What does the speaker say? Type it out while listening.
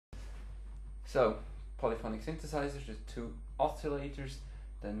So polyphonic synthesizer, the two oscillators,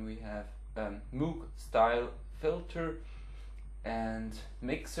 then we have Moog style filter and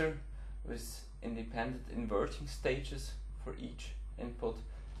mixer with independent inverting stages for each input,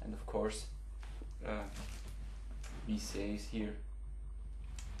 and of course VCAs here.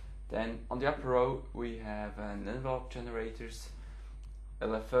 Then on the upper row we have an envelope generators,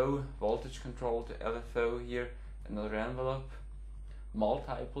 LFO, voltage controlled LFO here, another envelope,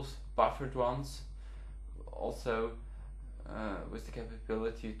 multiples, buffered ones, also with the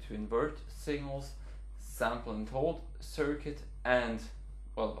capability to invert signals, sample and hold circuit, and,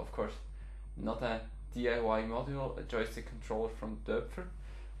 well, of course, not a DIY module, a joystick controller from Döpfer,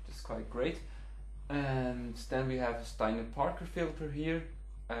 which is quite great. And then we have a Steiner-Parker filter here,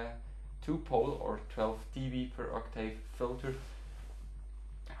 a 2-pole or 12 dB per octave filter,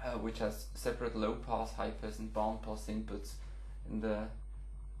 which has separate low pass, high pass and band pass inputs. In the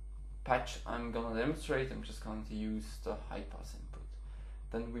patch I'm gonna demonstrate, I'm just going to use the high pass input.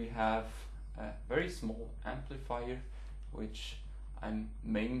 Then we have a very small amplifier, which I'm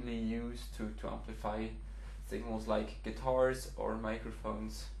mainly used to amplify signals like guitars or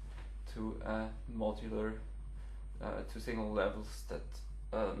microphones to modular to signal levels that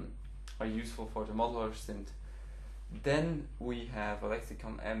are useful for the modular synth. Then we have a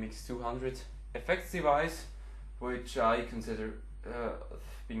Lexicon MX200 effects device, which I consider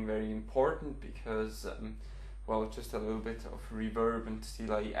being very important because well, just a little bit of reverb and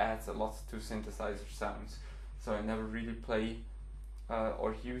delay adds a lot to synthesizer sounds. So I never really play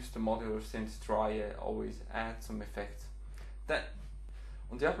or use the modular synth dry, I always add some effects. Then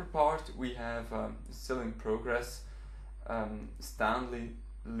on the upper part we have still in progress Stanley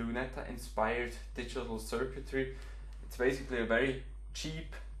Lunetta inspired digital circuitry. It's basically a very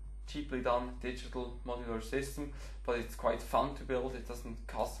cheaply done digital modular system, but it's quite fun to build. It doesn't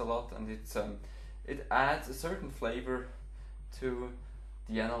cost a lot, and it's it adds a certain flavor to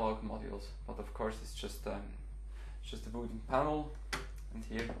the analog modules. But of course, it's just a wooden panel, and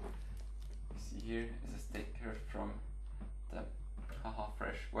here you see here is a sticker from the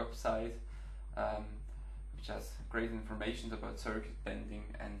Fresh website, which has great information about circuit bending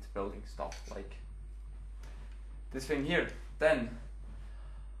and building stuff like this thing here. Then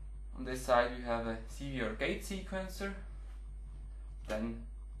on this side we have a CVR gate sequencer, then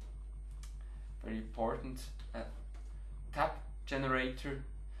very important tap generator,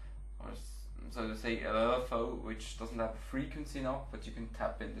 or so to say a LFO, which doesn't have a frequency knob, but you can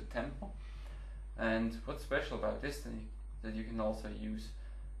tap in the tempo. And what's special about this thing that you can also use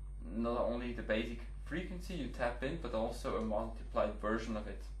not only the basic frequency you tap in, but also a multiplied version of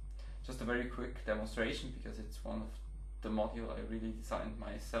it. Just a very quick demonstration because it's one of the module I really designed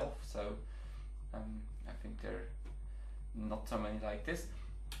myself, so I think there are not so many like this.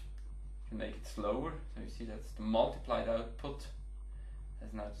 You can make it slower, so you see that's the multiplied output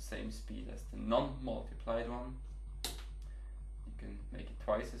has now the same speed as the non-multiplied one. You can make it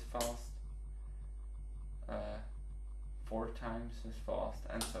twice as fast, 4 times as fast,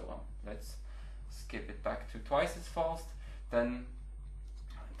 and so on. Let's skip it back to twice as fast. Then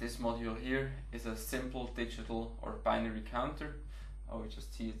this module here is a simple digital or binary counter. Oh, we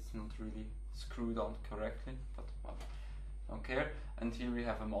just see it's not really screwed on correctly, but well, don't care. And here we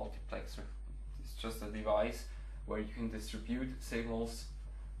have a multiplexer. It's just a device where you can distribute signals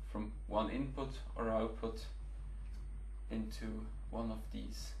from one input or output into one of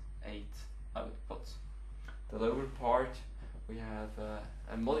these 8 outputs. The lower part we have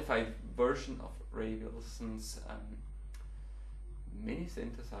a modified version of Ray Wilson's mini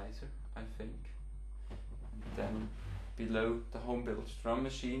synthesizer, I think. And then below the home built drum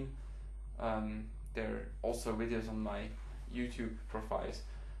machine, there are also videos on my YouTube profiles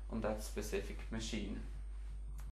on that specific machine.